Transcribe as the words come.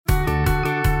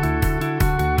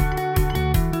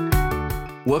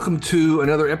Welcome to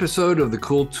another episode of the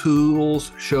Cool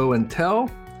Tools Show and Tell.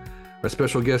 Our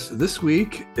special guest this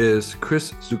week is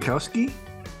Chris Zukowski.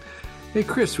 Hey,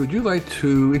 Chris, would you like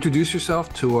to introduce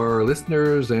yourself to our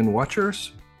listeners and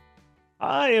watchers?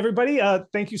 Hi, everybody.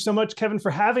 Thank you so much, Kevin,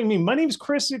 for having me. My name is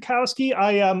Chris Zukowski.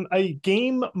 I am a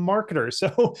game marketer.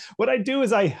 So what I do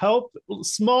is I help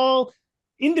small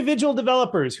individual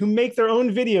developers who make their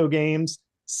own video games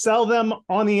sell them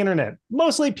on the internet,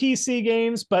 mostly PC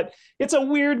games, but it's a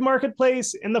weird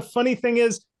marketplace. And the funny thing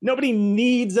is nobody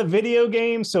needs a video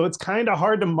game, so it's kind of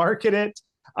hard to market it.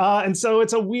 And so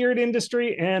it's a weird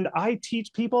industry, and I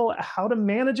teach people how to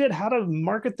manage it, how to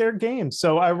market their games.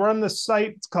 So I run the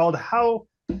site. It's called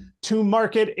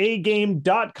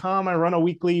howtomarketagame.com. I run a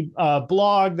weekly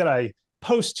blog that I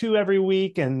post to every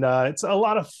week, and it's a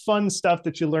lot of fun stuff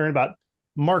that you learn about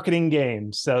marketing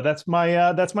games. So that's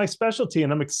my specialty,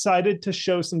 and I'm excited to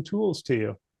show some tools to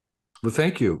you. Well,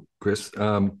 thank you, Chris.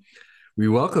 We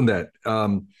welcome that.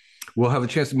 We'll have a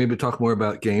chance to maybe talk more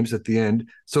about games at the end.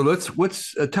 So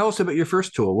let's tell us about your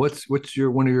first tool. What's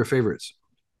one of your favorites?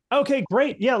 Okay,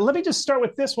 great. Yeah, let me just start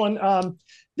with this one.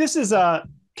 This is a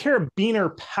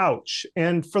carabiner pouch,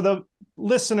 and for the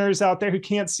listeners out there who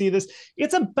can't see this,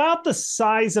 it's about the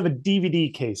size of a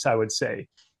DVD case, I would say.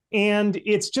 And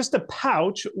it's just a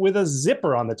pouch with a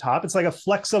zipper on the top. It's like a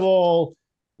flexible,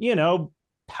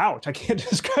 pouch. I can't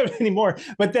describe it anymore.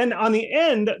 But then on the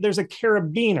end, there's a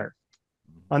carabiner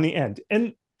on the end.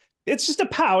 And it's just a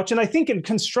pouch. And I think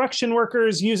construction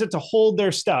workers use it to hold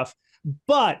their stuff.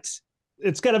 But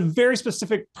it's got a very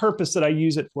specific purpose that I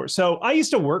use it for. So I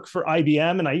used to work for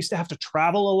IBM, and I used to have to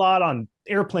travel a lot on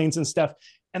airplanes and stuff.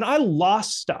 And I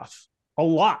lost stuff. A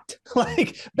lot,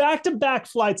 like back-to-back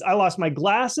flights. I lost my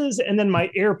glasses and then my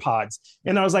AirPods.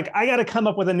 And I was like, I got to come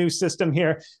up with a new system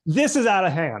here. This is out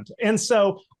of hand. And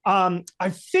so I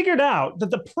figured out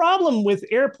that the problem with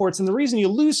airports, and the reason you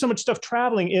lose so much stuff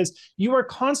traveling, is you are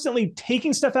constantly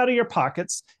taking stuff out of your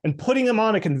pockets and putting them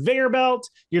on a conveyor belt.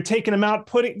 You're taking them out,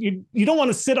 you don't want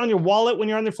to sit on your wallet when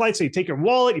you're on the flight. So you take your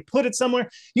wallet, you put it somewhere,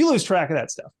 you lose track of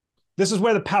that stuff. This is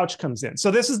where the pouch comes in.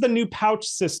 So this is the new pouch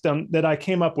system that I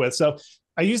came up with. So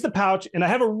I use the pouch, and I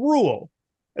have a rule.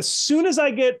 As soon as I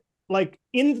get like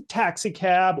in the taxi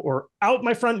cab or out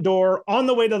my front door on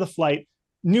the way to the flight,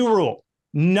 new rule,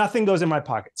 nothing goes in my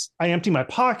pockets. I empty my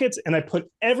pockets and I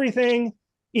put everything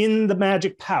in the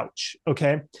magic pouch,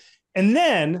 okay? And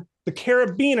then the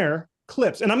carabiner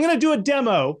clips. And I'm going to do a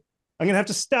demo. I'm going to have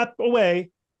to step away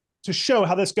to show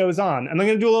how this goes on. And I'm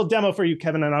going to do a little demo for you,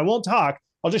 Kevin, and I won't talk.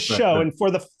 I'll just show. Right. And for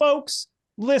the folks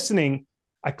listening,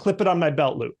 I clip it on my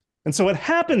belt loop. And so what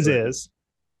happens is...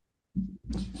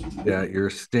 Yeah,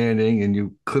 you're standing and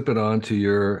you clip it onto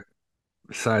your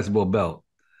sizable belt.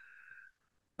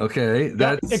 Okay.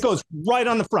 It goes right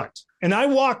on the front. And I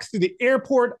walk through the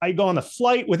airport. I go on the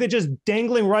flight with it just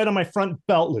dangling right on my front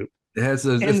belt loop. It has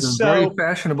a very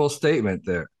fashionable statement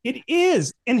there. It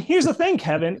is. And here's the thing,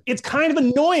 Kevin. It's kind of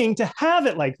annoying to have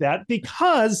it like that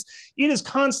because it is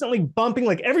constantly bumping.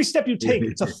 Like every step you take,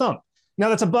 it's a thump. Now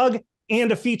that's a bug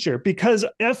and a feature, because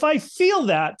if I feel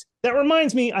that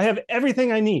reminds me I have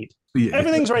everything I need. Yeah.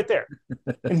 Everything's right there.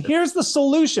 And here's the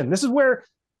solution. This is where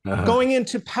going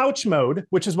into pouch mode,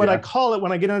 which is what I call it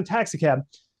when I get in a taxi cab.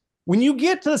 When you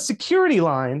get to the security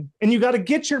line and you got to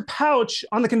get your pouch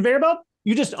on the conveyor belt,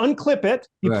 you just unclip it.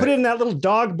 You put it in that little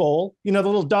dog bowl, the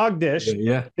little dog dish.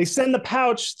 Yeah. They send the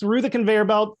pouch through the conveyor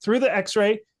belt, through the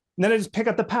x-ray, and then I just pick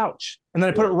up the pouch. And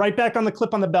then I put it right back on the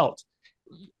clip on the belt.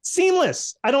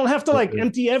 Seamless. I don't have to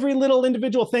empty every little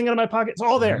individual thing out of my pocket. It's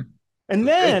all there. And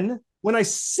then when I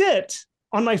sit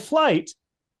on my flight,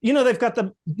 they've got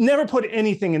never put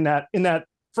anything in that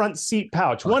front seat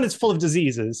pouch. One, it's full of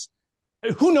diseases.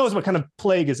 Who knows what kind of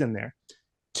plague is in there?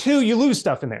 Two, you lose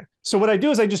stuff in there. So what I do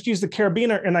is I just use the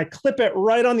carabiner and I clip it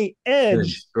right on the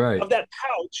edge of that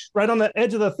pouch, right on the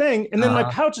edge of the thing. And then my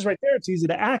pouch is right there. It's easy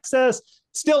to access.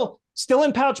 Still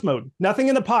in pouch mode. Nothing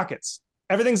in the pockets.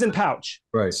 Everything's in pouch.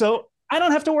 Right. So I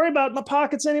don't have to worry about my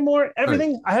pockets anymore.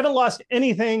 Everything. Right. I haven't lost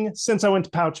anything since I went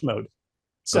to pouch mode.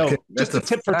 So just a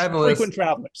tip for frequent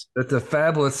travelers. That's a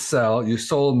fabulous sell. You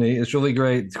sold me. It's really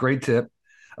great. It's a great tip.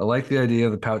 I like the idea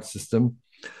of the pouch system.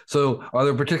 So are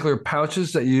there particular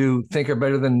pouches that you think are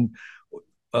better than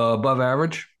above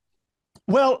average?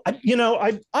 Well, I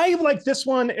like this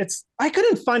one. I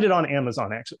couldn't find it on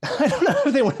Amazon, actually. I don't know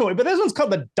if they went away, but this one's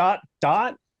called the Dot.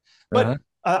 But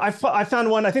I found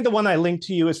one. I think the one I linked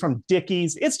to you is from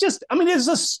Dickies. It's just, it's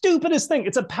the stupidest thing.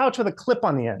 It's a pouch with a clip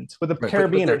on the end with a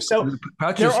carabiner. So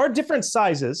pouches, there are different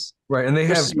sizes. Right. And they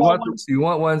have, you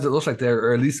want ones that looks like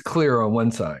they're at least clear on one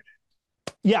side.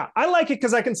 Yeah, I like it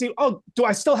because I can see, oh, do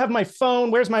I still have my phone?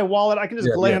 Where's my wallet? I can just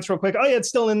glance real quick. Oh, yeah, it's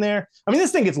still in there. I mean,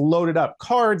 this thing gets loaded up.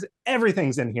 Cards,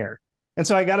 everything's in here. And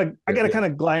so I gotta kind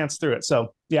of glance through it.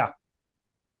 So yeah.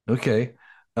 Okay.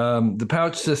 The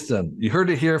pouch system. You heard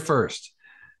it here first.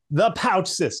 The pouch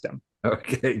system.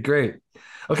 Okay, great.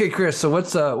 Okay, Chris. So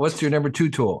what's your number two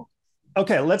tool?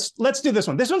 Okay, let's do this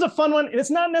one. This one's a fun one. And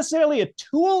it's not necessarily a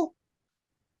tool.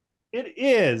 It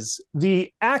is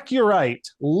the Accurite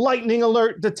lightning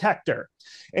alert detector.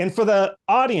 And for the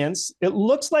audience, it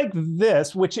looks like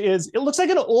this, it looks like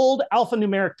an old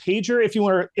alphanumeric pager if you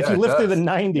lived through the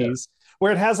 90s,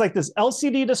 where it has like this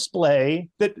LCD display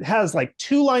that has like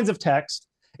 2 lines of text.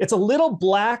 It's a little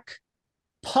black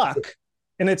puck,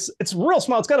 and it's real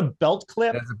small. It's got a belt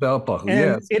clip. It's a belt buckle.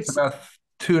 Yeah, it's about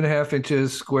 2.5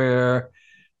 inches square,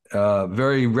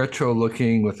 very retro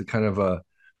looking with a kind of a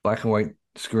black and white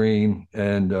screen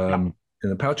and a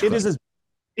pouch clip.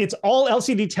 It's all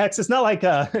LCD text. It's not like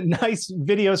a nice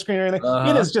video screen or anything.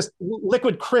 It is just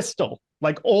liquid crystal,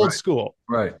 like old school.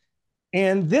 Right.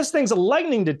 And this thing's a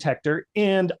lightning detector.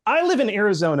 And I live in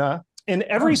Arizona, and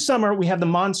every summer we have the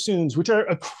monsoons, which are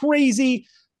a crazy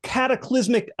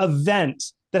cataclysmic event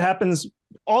that happens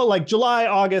all like July,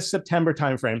 August, September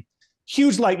timeframe.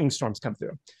 Huge lightning storms come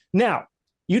through. Now,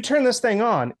 you turn this thing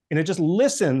on and it just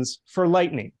listens for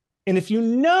lightning. And if you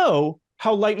know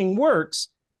how lightning works,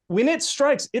 when it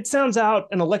strikes, it sounds out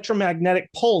an electromagnetic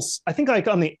pulse, I think like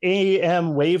on the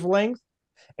AM wavelength.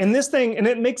 And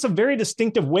it makes a very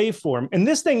distinctive waveform. And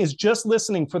this thing is just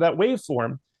listening for that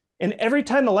waveform. And every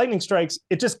time the lightning strikes,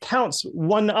 it just counts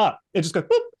 1 up. It just goes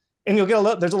boop. And you'll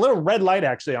get there's a little red light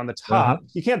actually on the top.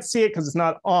 You can't see it because it's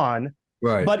not on.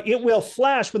 Right. But it will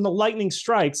flash when the lightning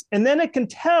strikes. And then it can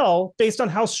tell, based on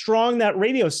how strong that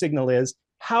radio signal is,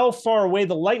 how far away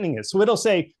the lightning is. So it'll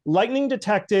say lightning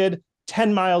detected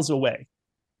 10 miles away.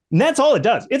 And that's all it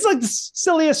does. It's like the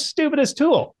silliest, stupidest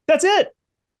tool. That's it.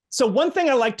 So one thing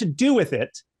I like to do with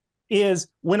it is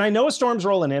when I know a storm's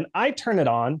rolling in, I turn it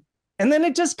on, and then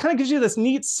it just kind of gives you this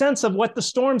neat sense of what the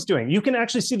storm's doing. You can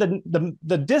actually see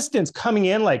the distance coming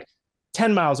in like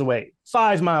 10 miles away,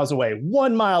 5 miles away,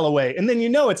 1 mile away. And then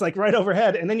it's like right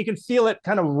overhead. And then you can feel it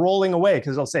kind of rolling away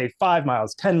because it'll say 5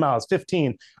 miles, 10 miles,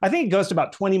 15. I think it goes to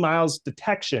about 20 miles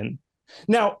detection.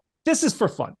 Now, this is for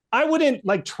fun. I wouldn't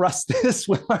like trust this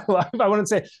with my life. I wouldn't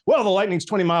say, well, the lightning's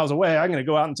 20 miles away. I'm going to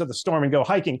go out into the storm and go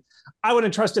hiking. I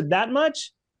wouldn't trust it that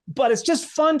much, but it's just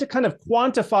fun to kind of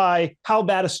quantify how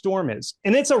bad a storm is.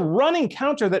 And it's a running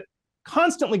counter that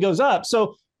constantly goes up.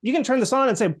 So you can turn this on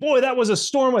and say, boy, that was a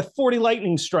storm with 40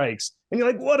 lightning strikes. And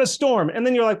you're like, what a storm. And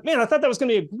then you're like, man, I thought that was going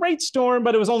to be a great storm,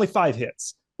 but it was only 5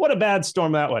 hits. What a bad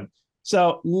storm that one.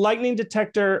 So lightning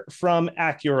detector from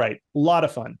Accurite. A lot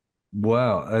of fun.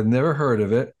 Wow, I've never heard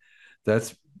of it.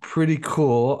 That's pretty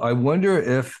cool. I wonder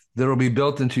if that'll be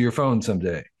built into your phone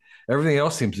someday. Everything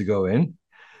else seems to go in.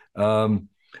 And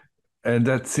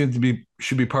that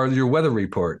should be part of your weather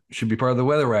report. Should be part of the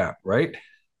weather app, right?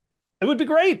 It would be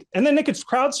great. And then they could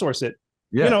crowdsource it.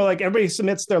 Yeah. Like everybody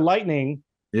submits their lightning.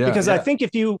 Yeah. Because I think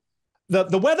if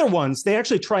the weather ones, they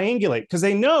actually triangulate because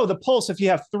they know the pulse. If you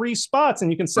have 3 spots and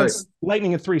you can sense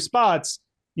lightning in 3 spots,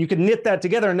 you can knit that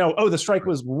together and know, the strike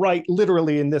was right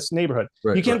literally in this neighborhood.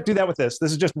 You can't do that with this.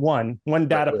 This is just one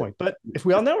data point. But if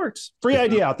we all know, it's free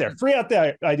idea out there. Free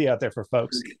idea out there for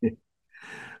folks.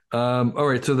 All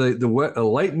right. So the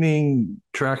lightning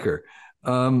tracker.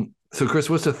 So Chris,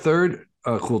 what's the third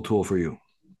cool tool for you?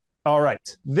 All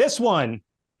right. This one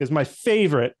is my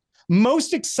favorite,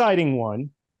 most exciting one.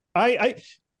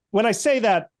 When I say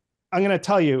that, I'm going to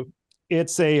tell you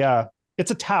it's a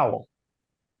towel.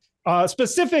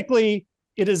 Specifically,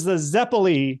 it is the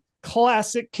Zeppeli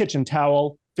Classic Kitchen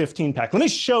Towel 15-pack. Let me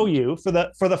show you for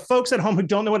the folks at home who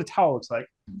don't know what a towel looks like.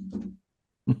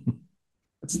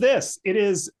 It's this. It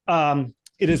is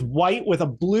white with a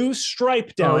blue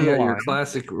stripe down the line. Your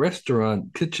classic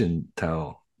restaurant kitchen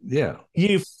towel. Yeah.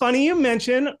 Funny you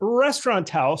mention restaurant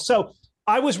towel. So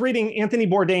I was reading Anthony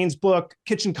Bourdain's book,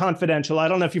 Kitchen Confidential. I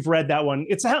don't know if you've read that one.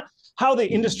 It's how the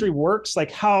industry works,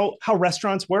 like how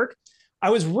restaurants work. I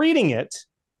was reading it,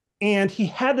 and he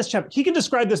had this chapter. He can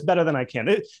describe this better than I can.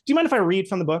 Do you mind if I read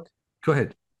from the book? Go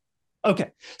ahead.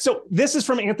 Okay. So this is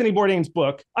from Anthony Bourdain's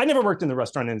book. I never worked in the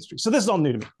restaurant industry, so this is all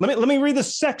new to me. Let me read the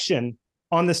section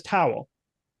on this towel.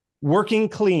 Working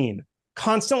clean,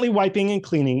 constantly wiping and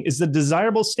cleaning is the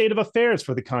desirable state of affairs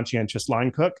for the conscientious line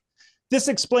cook. This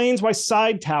explains why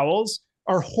side towels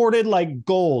are hoarded like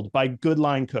gold by good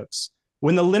line cooks.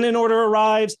 When the linen order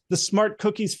arrives, the smart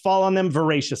cookies fall on them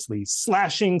voraciously,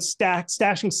 stashing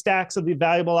stacks of the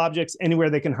valuable objects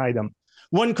anywhere they can hide them.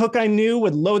 One cook I knew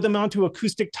would load them onto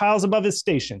acoustic tiles above his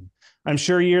station. I'm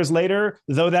sure years later,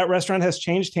 though that restaurant has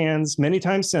changed hands many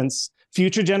times since,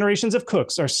 future generations of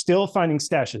cooks are still finding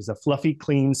stashes of fluffy,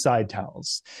 clean side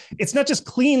towels. It's not just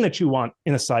clean that you want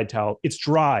in a side towel, it's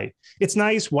dry. It's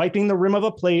nice wiping the rim of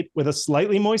a plate with a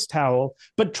slightly moist towel,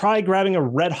 but try grabbing a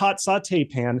red hot saute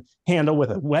pan handle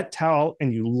with a wet towel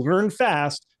and you learn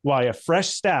fast why a fresh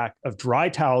stack of dry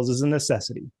towels is a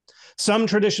necessity. Some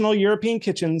traditional European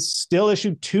kitchens still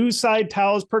issue 2 side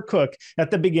towels per cook at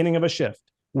the beginning of a shift,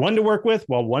 one to work with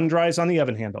while one dries on the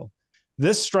oven handle.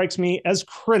 This strikes me as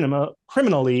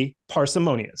criminally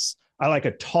parsimonious. I like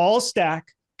a tall stack,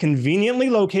 conveniently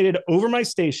located over my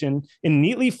station in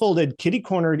neatly folded,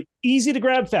 kitty-cornered,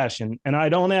 easy-to-grab fashion, and I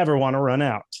don't ever want to run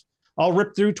out. I'll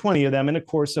rip through 20 of them in the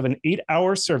course of an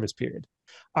 8-hour service period.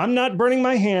 I'm not burning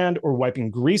my hand or wiping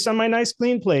grease on my nice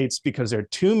clean plates because they're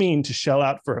too mean to shell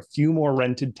out for a few more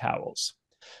rented towels.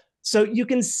 So you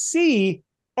can see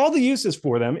all the uses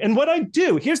for them. And what I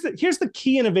do, here's the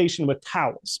key innovation with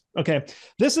towels. Okay.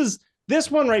 This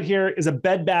one right here is a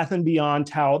Bed Bath & Beyond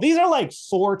towel. These are like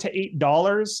 $4 to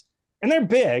 $8 and they're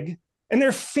big and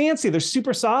they're fancy. They're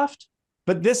super soft,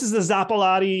 but this is the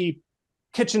Zappalati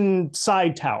kitchen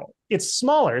side towel. It's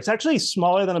smaller. It's actually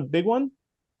smaller than a big one,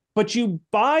 but you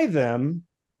buy them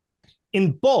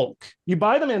in bulk. You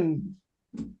buy them in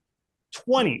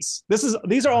 20s.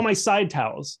 These are all my side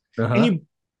towels. And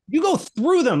you go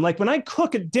through them. Like when I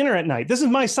cook at dinner at night, this is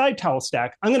my side towel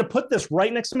stack. I'm going to put this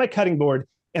right next to my cutting board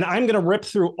and I'm going to rip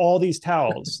through all these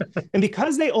towels. And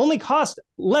because they only cost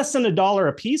less than $1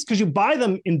 a piece, because you buy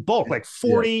them in bulk, like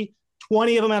 40,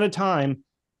 20 of them at a time,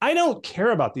 I don't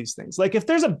care about these things. Like if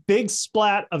there's a big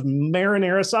splat of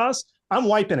marinara sauce, I'm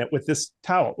wiping it with this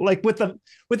towel. Like with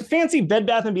the fancy Bed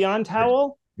Bath & Beyond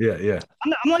towel. Yeah.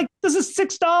 I'm like, this is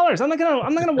 $6. I'm not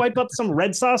gonna wipe up some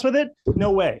red sauce with it.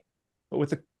 No way.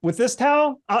 But with this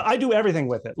towel, I do everything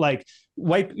with it. Like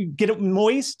get it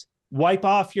moist, wipe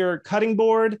off your cutting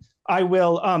board. I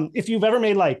will, if you've ever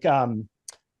made like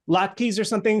latkes or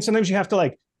something, sometimes you have to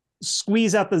like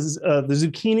squeeze out the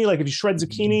zucchini. Like if you shred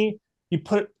zucchini, you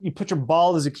put your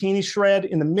ball of zucchini shred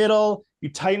in the middle, you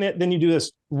tighten it, then you do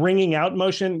this wringing out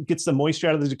motion, gets the moisture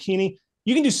out of the zucchini.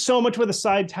 You can do so much with a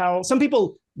side towel. Some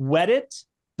people wet it,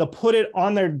 they'll put it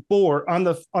on their board, on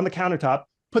the countertop,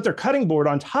 put their cutting board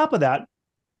on top of that,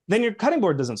 then your cutting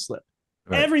board doesn't slip.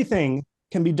 Right. Everything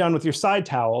can be done with your side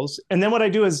towels. And then what I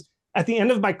do is at the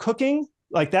end of my cooking,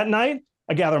 like that night,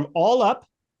 I gather them all up,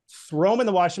 throw them in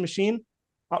the washing machine,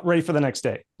 ready for the next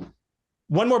day.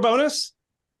 One more bonus.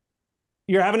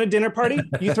 You're having a dinner party,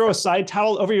 you throw a side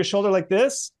towel over your shoulder like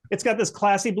this. It's got this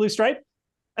classy blue stripe.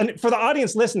 And for the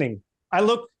audience listening, I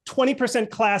look 20%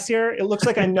 classier. It looks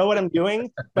like I know what I'm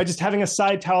doing by just having a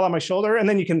side towel on my shoulder. And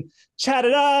then you can chat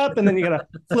it up and then you got to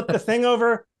flip the thing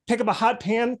over, pick up a hot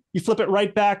pan, you flip it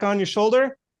right back on your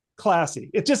shoulder. Classy.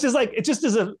 It's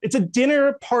a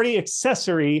dinner party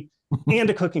accessory and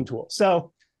a cooking tool.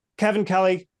 So Kevin,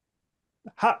 Kelly,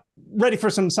 ready for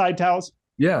some side towels?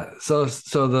 Yeah. So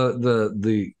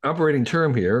the operating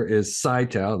term here is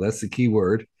side towel. That's the key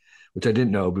word, which I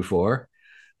didn't know before.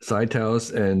 Side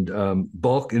towels and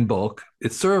bulk.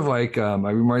 It's sort of like it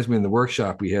reminds me in the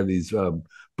workshop we have these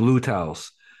blue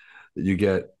towels that you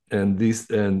get, and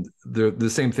they're the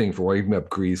same thing for wiping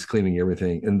up grease, cleaning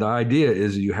everything. And the idea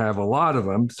is you have a lot of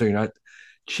them, so you're not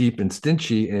cheap and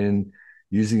stingy in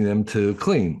using them to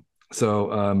clean.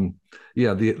 So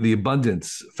the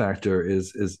abundance factor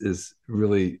is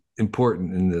really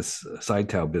important in this side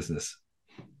towel business.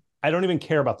 I don't even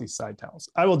care about these side towels.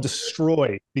 I will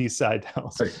destroy these side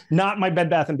towels. Right. Not my Bed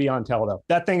Bath & Beyond towel, though.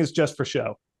 That thing is just for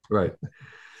show. Right.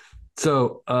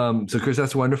 So Chris,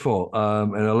 that's wonderful.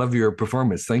 And I love your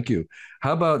performance. Thank you.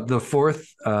 How about the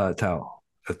fourth towel?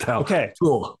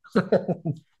 Tool.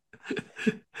 The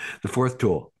fourth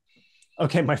tool.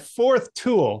 Okay, my fourth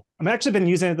tool. I've actually been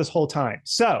using it this whole time.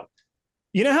 So,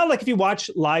 you know how like if you watch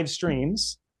live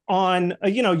streams on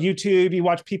YouTube, you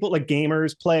watch people like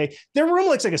gamers play, their room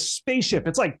looks like a spaceship.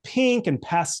 It's like pink and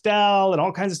pastel and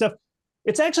all kinds of stuff.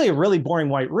 It's actually a really boring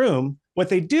white room. What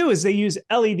they do is they use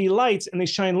LED lights and they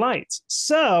shine lights.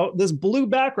 So this blue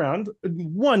background,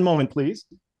 one moment, please,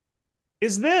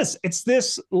 is this. It's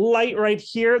this light right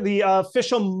here. The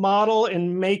official model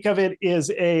and make of it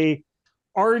is a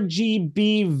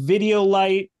RGB video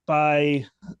light by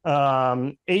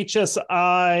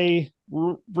HSI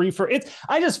Reefer.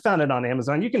 I just found it on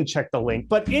Amazon. You can check the link,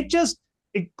 but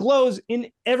it glows in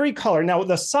every color. Now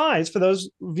the size for those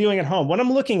viewing at home, what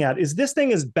I'm looking at is this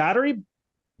thing is battery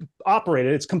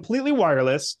operated. It's completely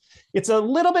wireless. It's a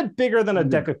little bit bigger than a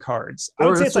deck of cards. I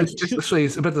would say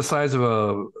it's about the size of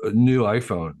a new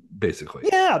iPhone, basically.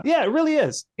 Yeah, it really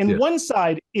is. And one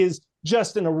side is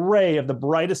just an array of the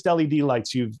brightest LED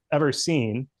lights you've ever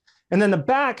seen. And then the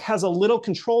back has a little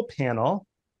control panel,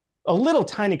 a little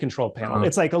tiny control panel.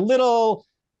 It's like a little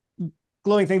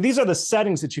glowing thing. These are the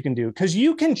settings that you can do, because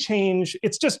you can change,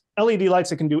 it's just LED lights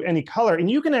that can do any color, and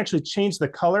you can actually change the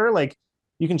color. Like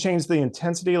you can change the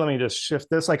intensity. Let me just shift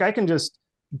this. Like I can just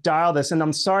dial this, and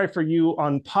I'm sorry for you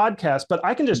on podcast, but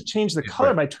I can just change the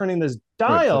color by turning this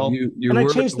dial, and I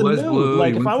change the mood. Blue,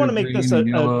 like if I want to make this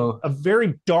a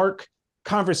very dark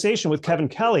conversation with Kevin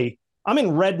Kelly, I'm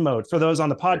in red mode for those on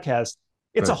the podcast.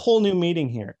 It's a whole new meeting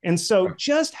here. And so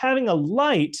just having a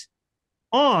light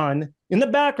on in the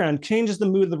background changes the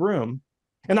mood of the room.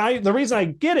 And the reason I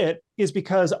get it is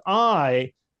because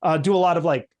I do a lot of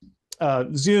like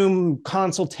Zoom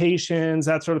consultations,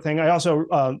 that sort of thing. I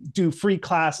also do free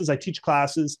classes. I teach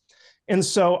classes. And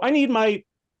so I need my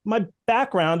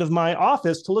background of my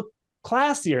office to look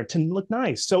classier, to look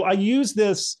nice. So I use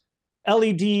this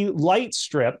LED light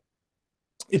strip.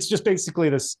 It's just basically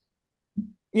this,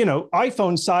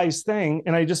 iPhone size thing.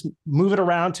 And I just move it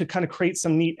around to kind of create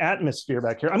some neat atmosphere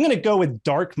back here. I'm going to go with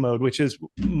dark mode, which is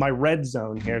my red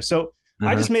zone here. So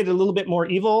I just made it a little bit more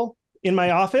evil in my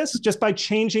office just by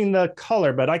changing the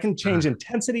color, but I can change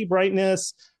intensity,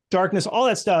 brightness, darkness, all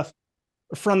that stuff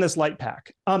from this light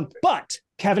pack. But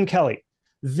Kevin Kelly,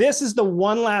 this is the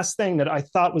one last thing that I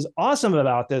thought was awesome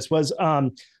about this was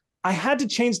I had to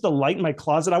change the light in my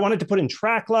closet. I wanted to put in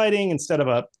track lighting instead of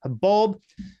a bulb.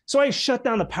 So I shut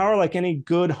down the power like any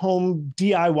good home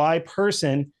DIY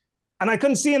person, and I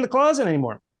couldn't see in the closet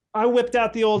anymore. I whipped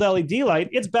out the old LED light.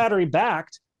 It's battery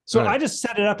backed. So I just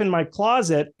set it up in my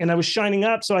closet, and I was shining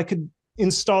up so I could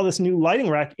install this new lighting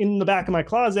rack in the back of my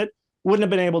closet. Wouldn't have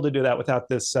been able to do that without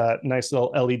this nice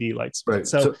little LED lights. Right.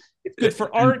 So it's good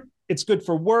for art. It's good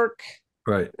for work.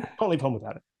 Right. Don't leave home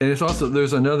without it. And it's also,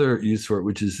 there's another use for it,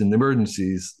 which is in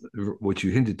emergencies, which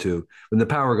you hinted to. When the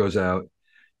power goes out,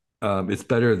 it's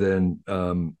better than,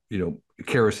 a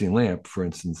kerosene lamp, for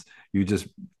instance. You just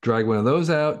drag one of those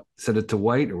out, set it to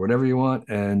white or whatever you want,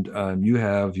 and you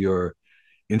have your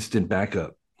instant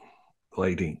backup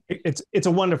lighting. It's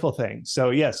a wonderful thing.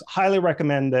 So yes, highly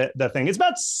recommend that thing. It's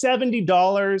about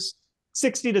 $70,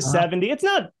 60 to 70. It's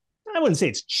not, I wouldn't say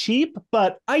it's cheap,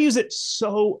 but I use it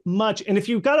so much. And if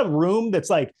you've got a room that's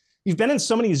like, you've been in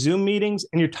so many Zoom meetings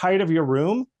and you're tired of your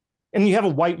room and you have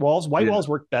white walls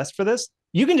work best for this.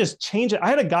 You can just change it. I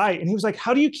had a guy and he was like,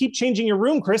 how do you keep changing your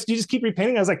room, Chris? Do you just keep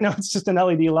repainting? I was like, no, it's just an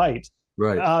LED light.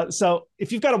 Right. So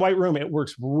if you've got a white room, it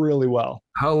works really well.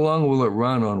 How long will it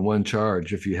run on one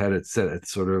charge if you had it set at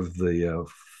sort of the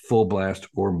full blast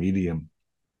or medium?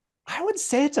 I would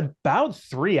say it's about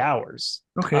 3 hours.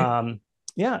 Okay.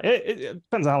 Yeah, it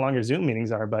depends on how long your Zoom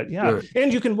meetings are, but yeah. Sure.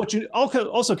 And what you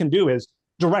also can do is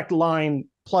direct line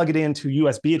plug it into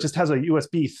USB. It just has a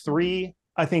USB 3,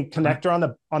 I think,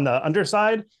 connector on the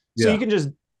underside. So you can just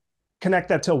connect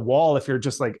that to a wall if you're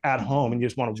just like at home and you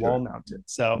just want to wall mount it.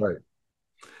 So right.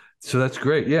 So that's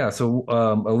great. Yeah. So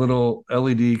a little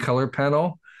LED color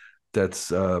panel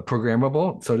that's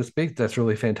programmable, so to speak. That's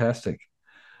really fantastic.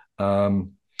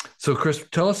 So Chris,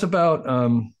 tell us about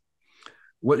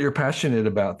what you're passionate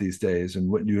about these days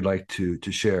and what you'd like to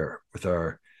share with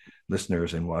our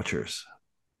listeners and watchers.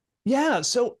 Yeah.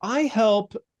 So I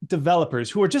help developers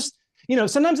who are just,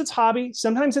 sometimes it's hobby,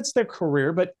 sometimes it's their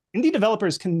career, but indie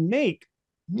developers can make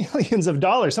millions of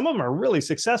dollars. Some of them are really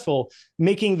successful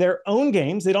making their own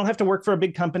games. They don't have to work for a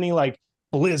big company like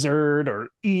Blizzard or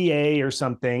EA or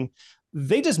something.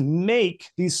 They just make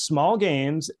these small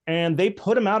games and they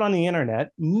put them out on the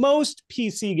internet. Most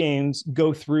PC games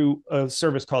go through a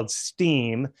service called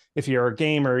Steam. If you're a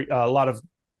gamer, a lot of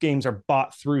games are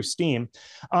bought through Steam.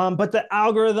 But the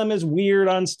algorithm is weird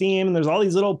on Steam, and there's all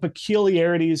these little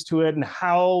peculiarities to it and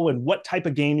how and what type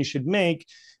of game you should make.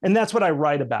 And that's what I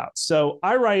write about. So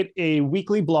I write a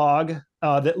weekly blog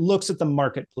that looks at the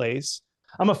marketplace.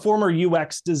 I'm a former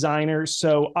UX designer,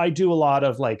 so I do a lot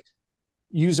of like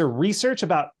user research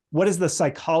about what is the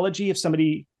psychology of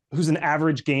somebody who's an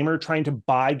average gamer trying to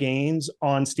buy games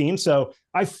on Steam. So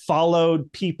I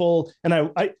followed people and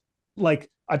I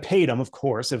paid them, of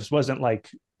course. It wasn't like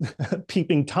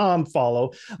peeping Tom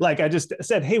follow. Like I just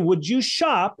said, hey, would you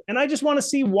shop? And I just want to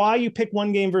see why you pick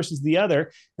one game versus the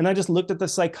other. And I just looked at the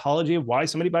psychology of why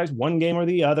somebody buys one game or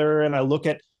the other. And I look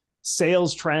at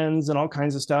sales trends and all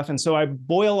kinds of stuff. And so I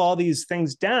boil all these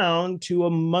things down to a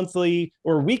monthly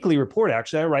or weekly report.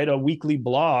 Actually, I write a weekly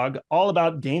blog all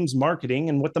about games marketing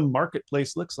and what the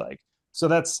marketplace looks like. So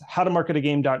that's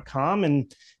howtomarketagame.com.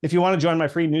 And if you want to join my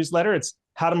free newsletter, it's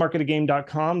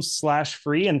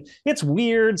howtomarketagame.com/free. And it's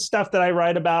weird stuff that I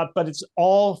write about, but it's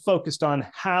all focused on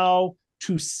how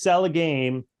to sell a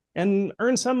game and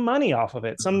earn some money off of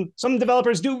it. Some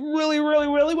developers do really, really,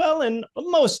 really well, and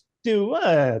most do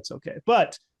it's okay.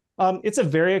 But it's a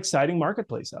very exciting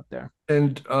marketplace out there.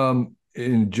 And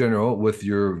in general, with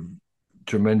your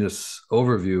tremendous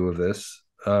overview of this,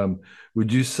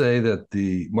 would you say that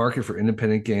the market for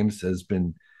independent games has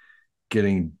been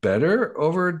getting better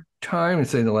over time, and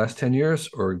say in the last 10 years,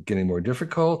 or getting more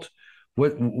difficult?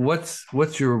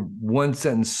 What's your one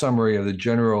sentence summary of the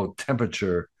general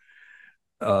temperature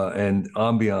and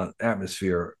ambient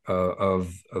atmosphere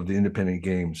of the independent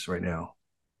games right now?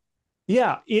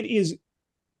 Yeah, it is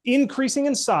increasing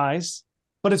in size,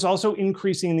 but it's also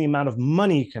increasing in the amount of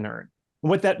money you can earn.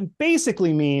 What that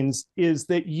basically means is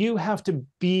that you have to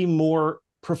be more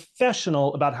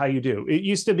professional about how you do. It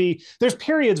used to be, there's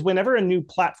periods whenever a new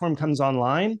platform comes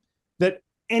online that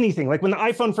anything, like when the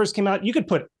iPhone first came out, you could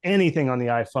put anything on the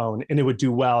iPhone and it would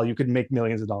do well. You could make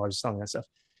millions of dollars selling that stuff.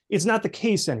 It's not the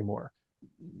case anymore.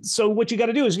 So what you got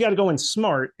to do is you got to go in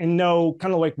smart and know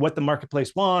kind of like what the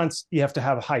marketplace wants. You have to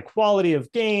have a high quality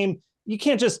of game. You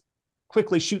can't just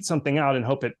quickly shoot something out and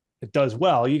hope it does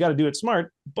well. You got to do it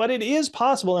smart, but it is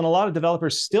possible. And a lot of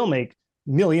developers still make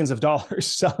millions of dollars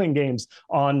selling games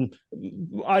on,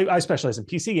 I specialize in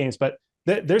PC games, but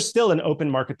there's still an open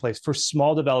marketplace for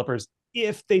small developers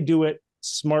if they do it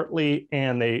smartly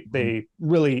and they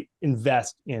really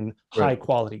invest in high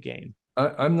quality game.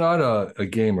 I'm not a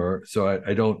gamer, so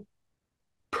I don't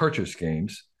purchase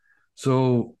games.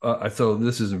 So so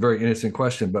this is a very innocent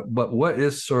question, but what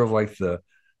is sort of like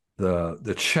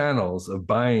the channels of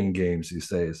buying games these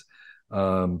days?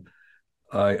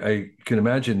 I can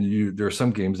imagine there are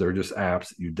some games that are just apps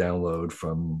that you download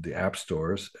from the app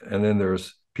stores, and then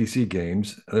there's PC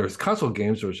games, and there's console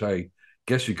games, which I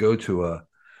guess you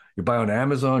buy on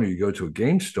Amazon or you go to a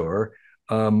game store.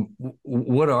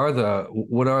 What are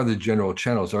the general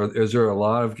channels? Is there a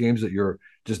lot of games that you're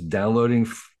just downloading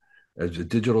as a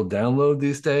digital download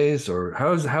these days, or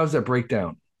how's that break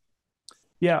down?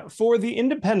 Yeah, for the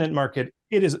independent market,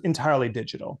 it is entirely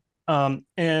digital.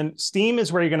 And Steam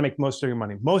is where you're going to make most of your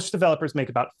money. Most developers make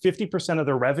about 50% of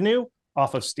their revenue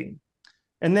off of Steam.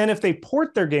 And then if they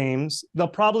port their games, they'll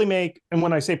probably make, and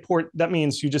when I say port, that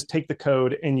means you just take the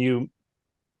code and you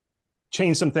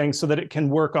change some things so that it can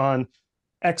work on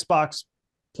Xbox,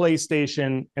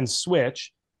 PlayStation, and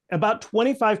Switch. About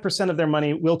 25% of their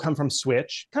money will come from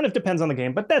Switch. Kind of depends on the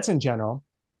game, but that's in general.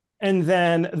 And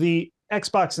then the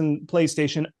Xbox and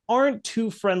PlayStation aren't too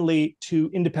friendly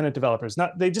to independent developers.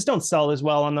 They just don't sell as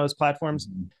well on those platforms.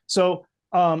 So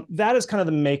that is kind of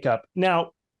the makeup.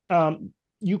 Now,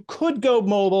 you could go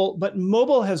mobile, but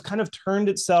mobile has kind of turned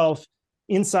itself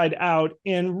inside out.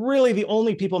 And really the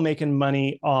only people making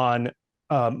money on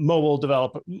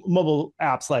mobile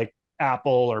apps like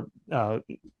Apple or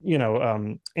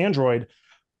Android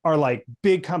are like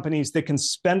big companies that can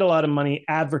spend a lot of money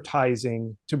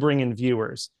advertising to bring in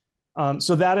viewers.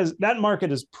 So that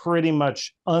market is pretty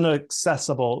much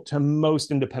inaccessible to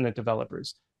most independent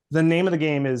developers. The name of the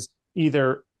game is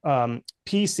either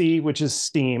PC, which is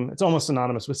Steam. It's almost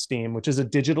synonymous with Steam, which is a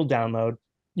digital download.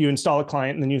 You install a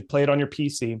client and then you play it on your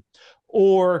PC,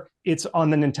 or it's on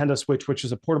the Nintendo Switch, which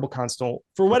is a portable console.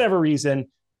 For whatever reason,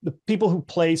 the people who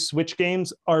play Switch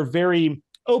games are very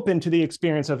open to the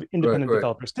experience of independent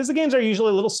developers, because the games are usually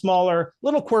a little smaller, a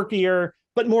little quirkier,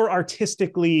 but more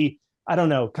artistically, I don't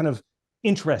know, kind of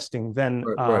interesting than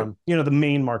the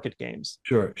main market games.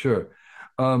 Sure.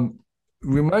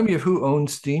 Remind me of who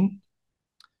owns Steam.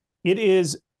 It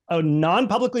is a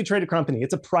non-publicly traded company.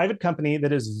 It's a private company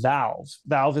that is Valve.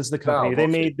 Valve is the company. They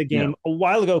made the game a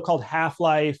while ago called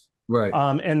Half-Life. Right.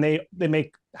 And they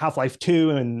make Half-Life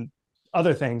 2 and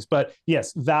other things. But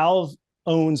yes, Valve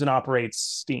owns and operates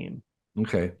Steam.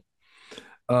 Okay.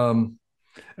 And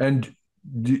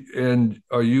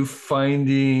are you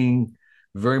finding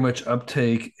very much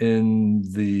uptake in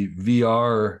the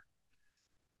VR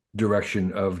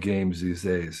direction of games these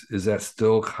days? Is that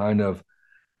still kind of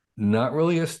not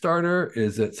really a starter?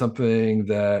 Is it something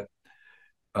that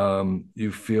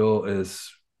you feel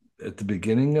is at the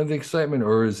beginning of the excitement,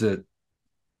 or is it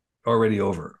already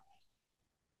over?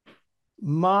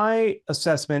 My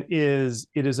assessment is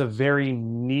it is a very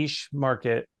niche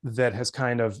market that has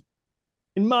kind of,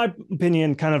 in my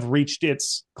opinion, kind of reached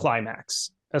its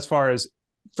climax as far as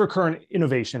for current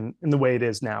innovation in the way it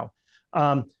is now.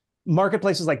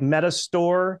 Marketplaces like Meta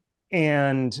Store,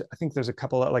 and I think there's a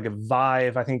couple like a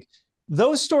Vive. I think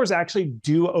those stores actually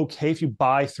do okay if you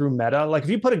buy through Meta. Like if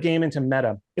you put a game into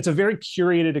Meta, it's a very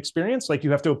curated experience. Like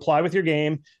you have to apply with your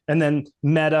game, and then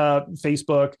Meta,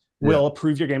 Facebook will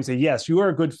approve your game and say, yes, you are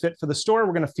a good fit for the store.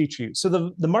 We're going to feature you. So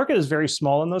the market is very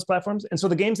small on those platforms. And so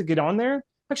the games that get on there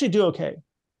actually do okay.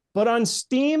 But on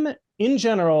Steam, in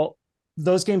general,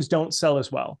 those games don't sell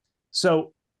as well.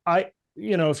 So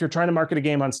if you're trying to market a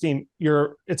game on Steam,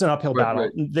 it's an uphill battle.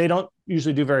 Right. They don't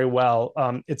usually do very well.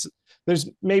 There's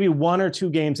maybe one or two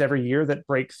games every year that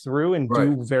break through and Right.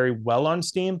 do very well on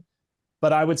Steam.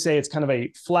 But I would say it's kind of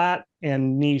a flat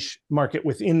and niche market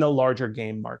within the larger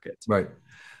game market. Right.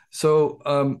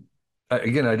 So,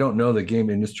 again, I don't know the game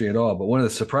industry at all, but one of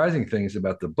the surprising things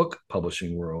about the book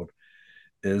publishing world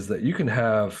is that you can get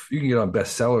on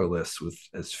bestseller lists with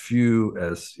as few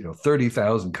as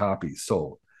 30,000 copies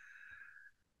sold,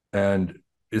 and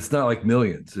it's not like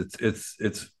millions.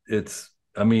 It's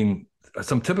I mean,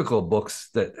 some typical books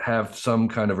that have some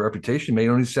kind of reputation may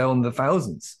only sell in the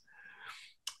thousands.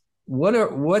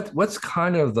 What's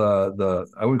kind of the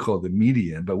I wouldn't call it the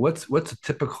median, but what's a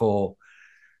typical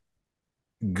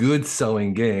good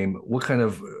selling game? What kind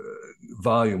of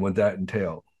volume would that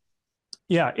entail?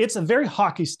 Yeah, it's a very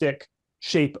hockey stick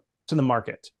shape to the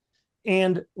market.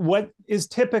 And what is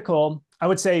typical, I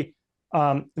would say,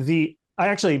 I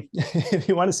actually, if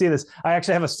you want to see this, I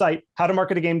actually have a site,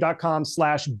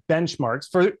 howtomarketagame.com/benchmarks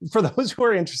for those who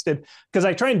are interested, because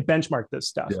I try and benchmark this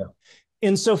stuff. Yeah.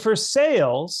 And so for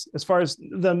sales, as far as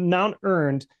the amount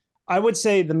earned, I would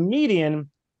say the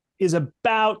median is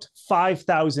about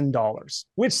 $5,000,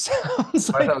 which sounds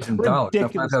like $5,000,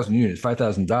 not 5,000 units,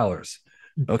 $5,000.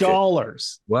 Okay.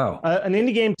 Dollars. Wow. An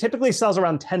indie game typically sells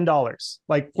around $10.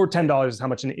 Like for $10 is how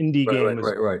much an indie game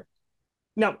is. Right.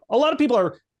 Now, a lot of people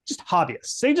are just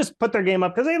hobbyists. They just put their game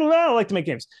up because they like to make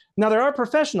games. Now, there are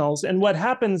professionals, and what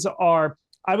happens are,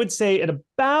 I would say at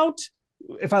about,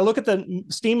 if I look at the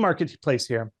Steam marketplace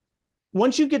here,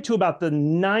 once you get to about the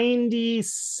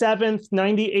 97th,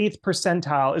 98th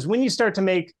percentile is when you start to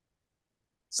make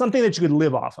something that you could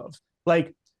live off of.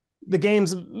 Like the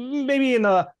game's maybe in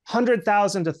the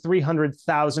 $100,000 to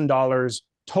 $300,000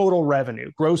 total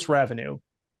revenue, gross revenue.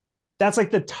 That's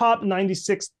like the top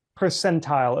 96th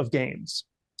percentile of games.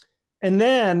 And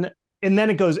then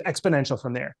it goes exponential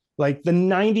from there. Like the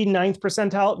 99th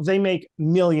percentile, they make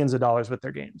millions of dollars with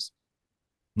their games.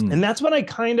 And that's what I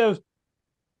kind of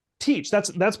teach.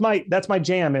 That's my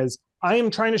jam is I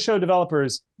am trying to show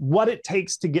developers what it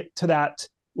takes to get to that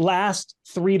last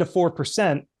 3 to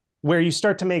 4% where you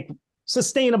start to make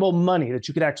sustainable money that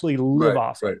you could actually live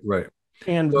off. Right.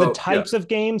 And the types of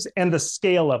games and the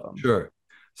scale of them. Sure.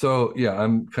 So yeah,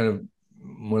 I'm kind of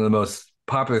one of the most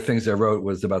popular things I wrote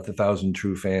was about the 1,000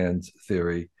 true fans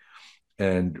theory,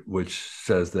 and which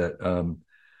says that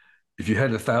if you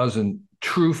had 1,000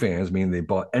 true fans, meaning they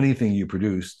bought anything you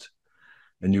produced,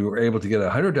 and you were able to get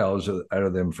 $100 out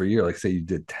of them for a year, like say you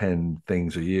did 10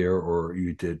 things a year, or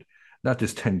you did not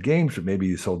just 10 games, but maybe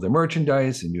you sold the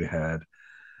merchandise and you had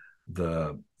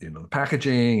the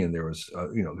packaging, and there was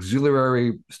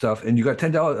auxiliary stuff, and you got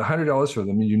 $100 for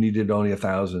them, and you needed only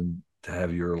 1,000 to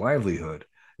have your livelihood.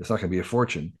 It's not going to be a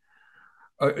fortune.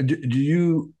 Could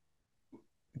you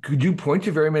point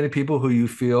to very many people who you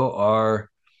feel are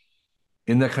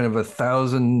in that kind of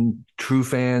 1,000 true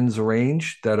fans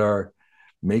range that are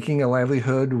making a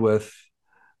livelihood with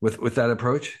that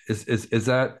approach? Is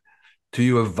that to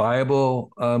you a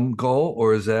viable goal,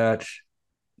 or is that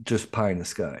just pie in the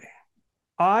sky?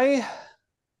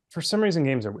 For some reason,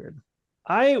 games are weird.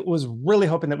 I was really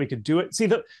hoping that we could do it. See,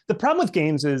 the problem with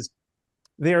games is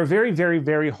they are very, very,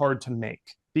 very hard to make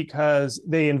because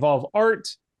they involve art,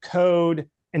 code,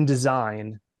 and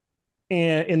design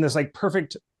in this like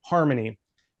perfect harmony.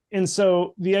 And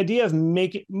so the idea of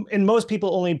and most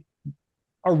people only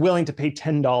are willing to pay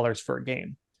 $10 for a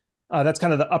game. That's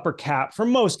kind of the upper cap for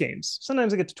most games.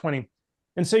 Sometimes they get to 20.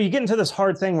 And so you get into this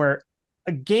hard thing where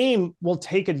a game will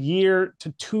take a year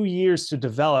to 2 years to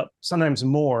develop, sometimes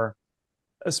more,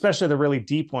 especially the really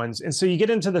deep ones. And so you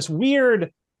get into this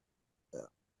weird,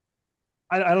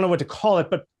 I don't know what to call it,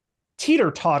 but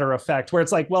teeter-totter effect where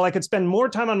it's like, well, I could spend more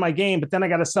time on my game, but then I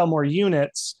got to sell more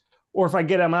units. Or if I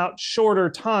get them out shorter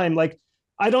time, like,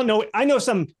 I don't know. I know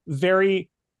some very,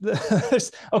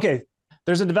 okay,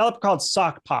 there's a developer called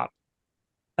Sock Pop,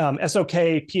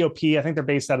 SOKPOP. I think they're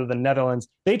based out of the Netherlands.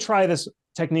 They try this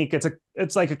technique.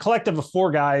 It's like a collective of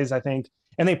 4 guys, I think,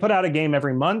 and they put out a game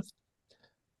every month.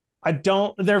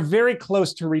 They're very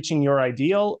close to reaching your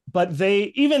ideal, but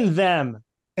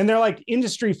and they're like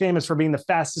industry famous for being the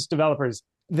fastest developers.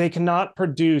 They cannot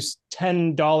produce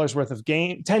 $10 worth of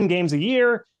 10 games a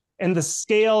year. And the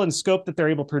scale and scope that they're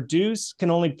able to produce can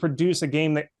only produce a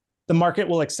game that the market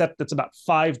will accept that's about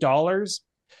 $5.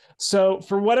 So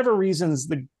for whatever reasons,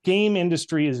 the game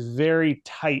industry is very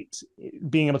tight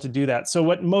being able to do that. So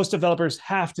what most developers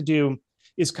have to do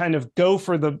is kind of go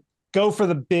for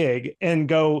the big and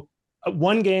go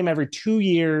one game every 2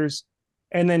 years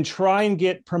and then try and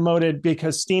get promoted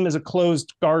because Steam is a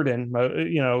closed garden.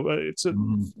 It's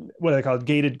what do they call it,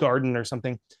 gated garden or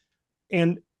something.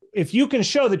 And if you can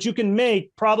show that you can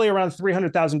make probably around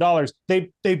 $300,000,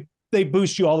 they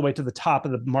boost you all the way to the top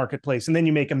of the marketplace, and then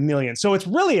you make $1 million. So it's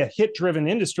really a hit-driven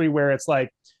industry where it's like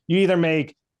you either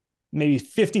make maybe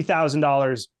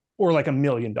 $50,000 or like $1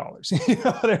 million.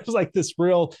 There's like this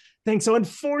real thing. So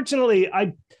unfortunately,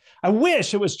 I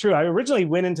wish it was true. I originally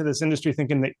went into this industry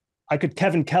thinking that I could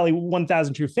Kevin Kelly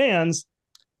 1,000 True Fans.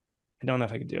 I don't know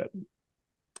if I could do it.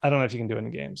 I don't know if you can do it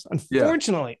in games.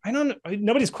 Unfortunately, I don't know.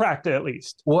 Nobody's cracked it, at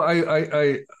least. Well,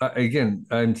 I again,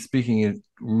 I'm speaking in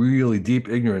really deep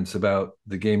ignorance about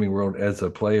the gaming world as a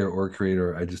player or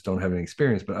creator. I just don't have any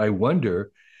experience, but I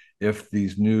wonder if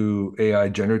these new AI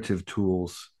generative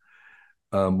tools,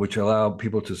 which allow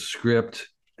people to script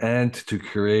and to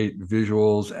create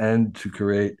visuals and to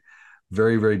create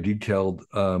very, very detailed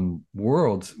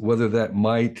worlds, whether that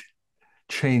might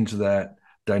change that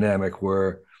dynamic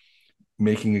where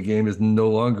making a game is no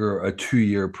longer a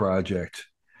 2-year project,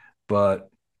 but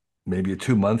maybe a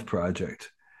 2-month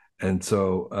project. And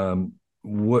so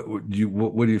what do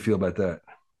you feel about that?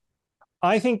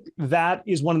 I think that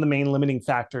is one of the main limiting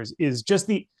factors, is just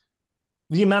the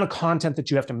amount of content that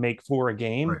you have to make for a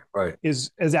game is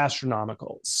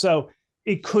astronomical. So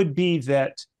it could be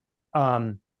that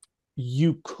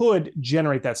you could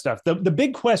generate that stuff. The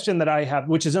big question that I have,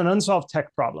 which is an unsolved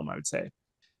tech problem, I would say,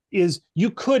 is you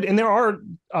could, and there are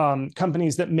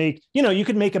companies that make, you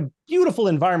could make a beautiful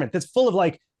environment that's full of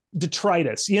like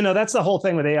detritus. That's the whole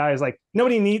thing with AI, is like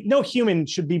no human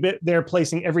should be there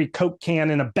placing every Coke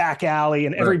can in a back alley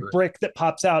and every brick that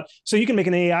pops out. So you can make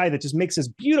an AI that just makes this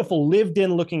beautiful lived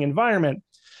in looking environment.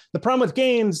 The problem with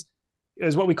games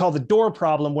is what we call the door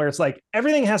problem, where it's like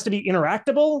everything has to be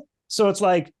interactable. So it's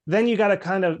like, then you got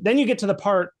to then you get to the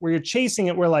part where you're chasing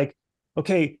it, where like,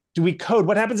 okay, do we code?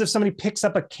 What happens if somebody picks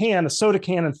up a soda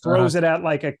can and throws it at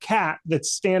like a cat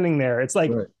that's standing there? It's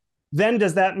like, then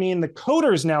does that mean the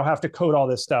coders now have to code all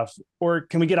this stuff? Or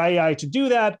can we get AI to do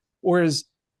that? Or is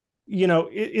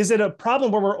it a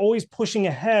problem where we're always pushing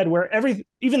ahead, where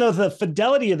even though the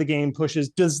fidelity of the game pushes,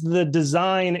 does the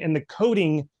design and the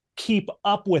coding keep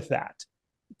up with that?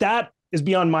 That is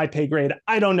beyond my pay grade.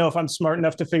 I don't know if I'm smart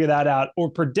enough to figure that out or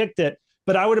predict it,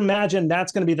 but I would imagine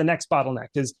that's going to be the next bottleneck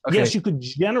is, yes, you could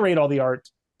generate all the art,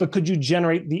 but could you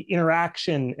generate the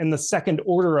interaction and the second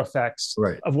order effects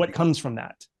of what comes from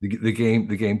that? The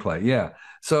gameplay. Yeah.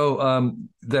 So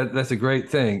that's a great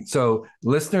thing. So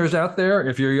listeners out there,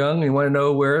 if you're young and you want to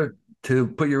know where to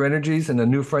put your energies in a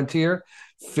new frontier,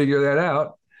 figure that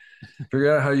out.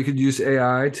 Figure out how you could use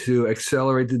AI to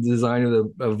accelerate the design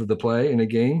of the play in a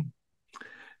game.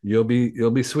 You'll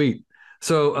be sweet.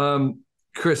 So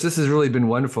Chris, this has really been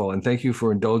wonderful, and thank you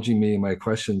for indulging me in my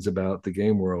questions about the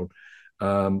game world.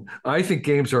 I think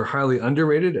games are highly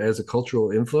underrated as a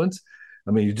cultural influence.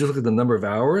 I mean, you just look at the number of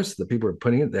hours that people are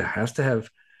putting in. There has to have,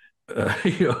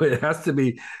 it has to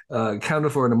be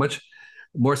accounted for in a much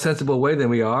more sensible way than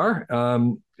we are.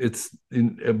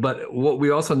 But what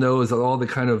we also know is that all the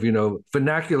kind of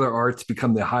vernacular arts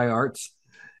become the high arts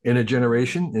in a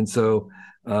generation, and so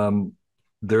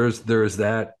there's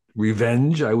that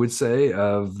revenge, I would say,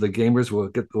 of the gamers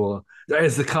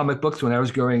as the comic books. When I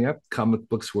was growing up, comic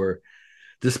books were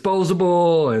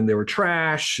disposable and they were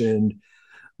trash, and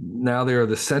now they're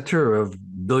the center of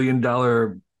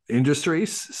billion-dollar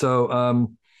industries. So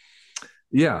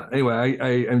anyway, I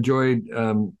enjoyed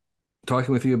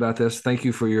talking with you about this. Thank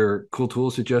you for your cool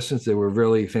tool suggestions. They were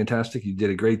really fantastic. You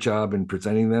did a great job in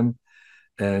presenting them,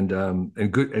 and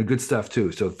good stuff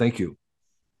too. So thank you.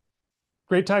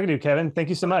 Great talking to you, Kevin. Thank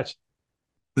you so much.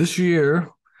 This year,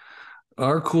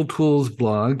 our Cool Tools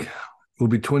blog will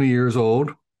be 20 years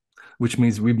old, which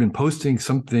means we've been posting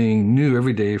something new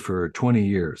every day for 20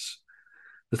 years.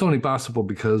 It's only possible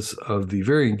because of the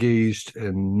very engaged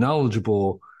and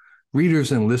knowledgeable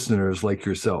readers and listeners like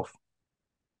yourself.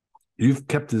 You've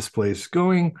kept this place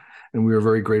going, and we are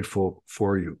very grateful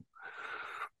for you.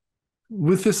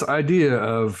 With this idea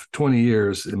of 20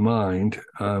 years in mind,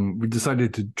 we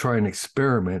decided to try an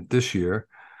experiment this year,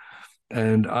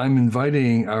 and I'm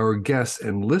inviting our guests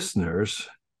and listeners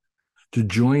to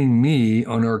join me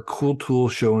on our Cool Tool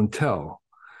Show and Tell,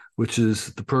 which is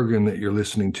the program that you're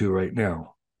listening to right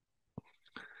now.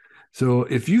 So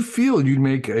if you feel you'd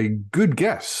make a good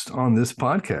guest on this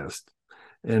podcast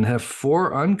and have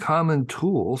 4 uncommon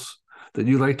tools that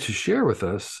you'd like to share with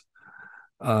us,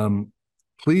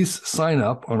 please sign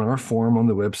up on our form on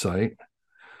the website,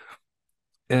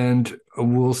 and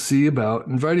we'll see about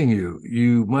inviting you.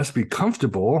 You must be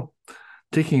comfortable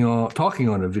talking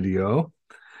on a video,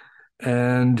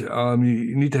 and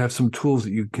you need to have some tools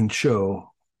that you can show.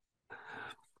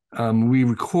 We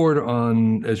record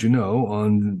on, as you know,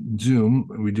 on Zoom.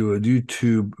 We do a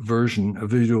YouTube version, a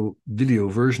video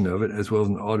version of it, as well as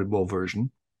an audible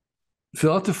version.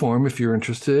 Fill out the form if you're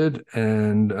interested,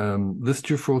 and list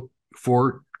your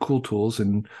four cool tools,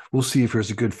 and we'll see if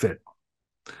there's a good fit.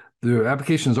 The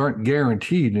applications aren't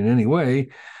guaranteed in any way,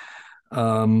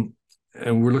 and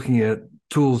we're looking at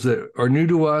tools that are new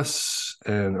to us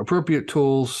and appropriate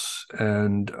tools,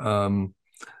 and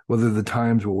whether the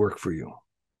times will work for you.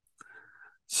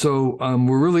 So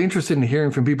we're really interested in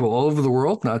hearing from people all over the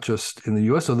world, not just in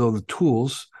the US, although the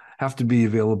tools have to be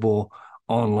available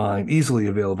online, easily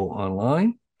available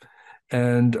online.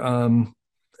 And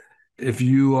if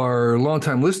you are a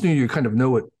longtime listener, you kind of know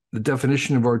what the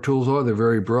definition of our tools are. They're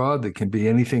very broad. They can be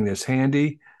anything that's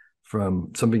handy,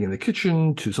 from something in the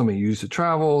kitchen to something you use to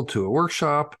travel, to a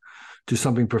workshop, to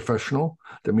something professional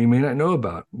that we may not know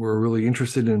about. We're really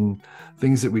interested in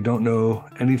things that we don't know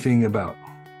anything about.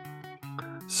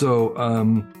 So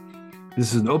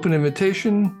this is an open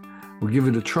invitation. We'll give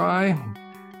it a try.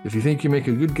 If you think you make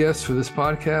a good guess for this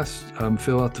podcast,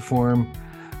 fill out the form.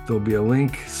 There'll be a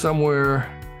link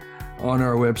somewhere on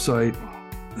our website.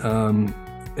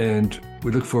 And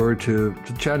we look forward to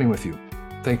chatting with you.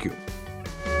 Thank you.